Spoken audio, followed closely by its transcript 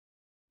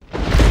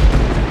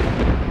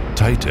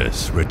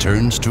Titus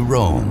returns to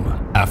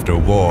Rome after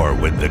war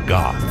with the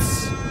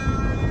Goths.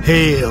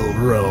 Hail,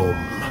 Rome!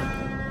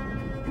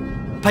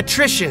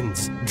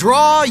 Patricians,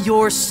 draw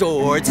your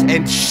swords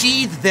and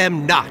sheathe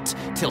them not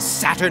till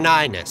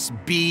Saturninus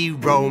be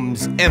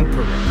Rome's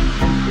emperor.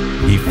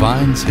 He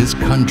finds his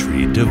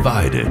country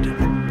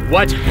divided.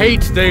 What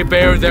hate they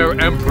bear their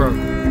emperor!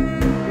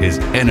 His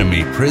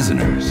enemy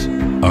prisoners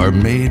are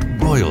made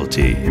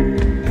royalty.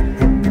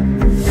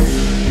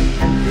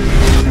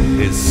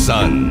 His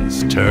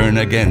sons turn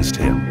against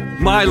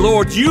him. My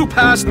lord, you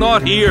pass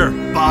not here!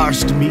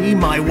 Barst me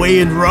my way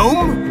in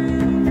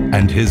Rome?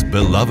 And his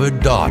beloved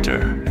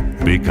daughter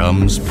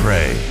becomes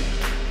prey.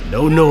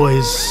 No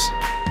noise,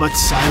 but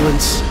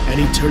silence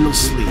and eternal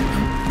sleep.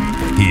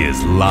 He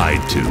is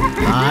lied to.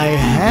 My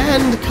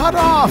hand cut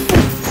off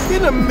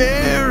in a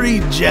merry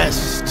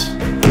jest.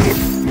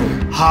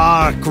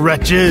 Hark,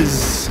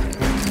 wretches!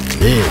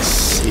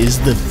 This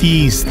is the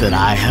feast that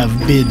I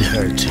have bid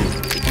her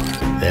to.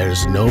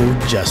 There's no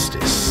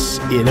justice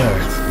in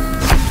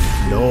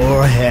earth,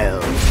 nor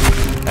hell.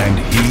 And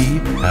he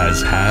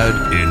has had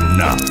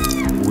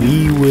enough.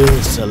 We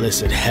will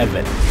solicit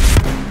heaven.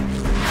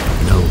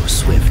 No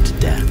swift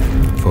death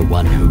for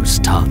one whose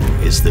tongue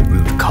is the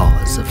root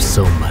cause of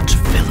so much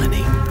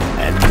villainy.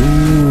 And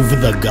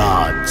move the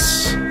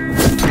gods.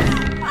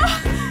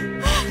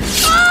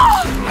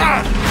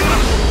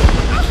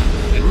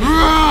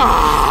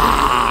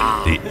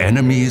 The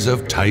enemies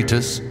of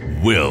Titus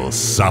will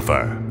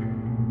suffer.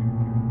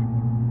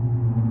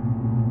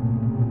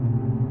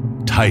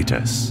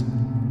 Titus,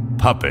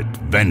 Puppet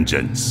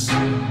Vengeance.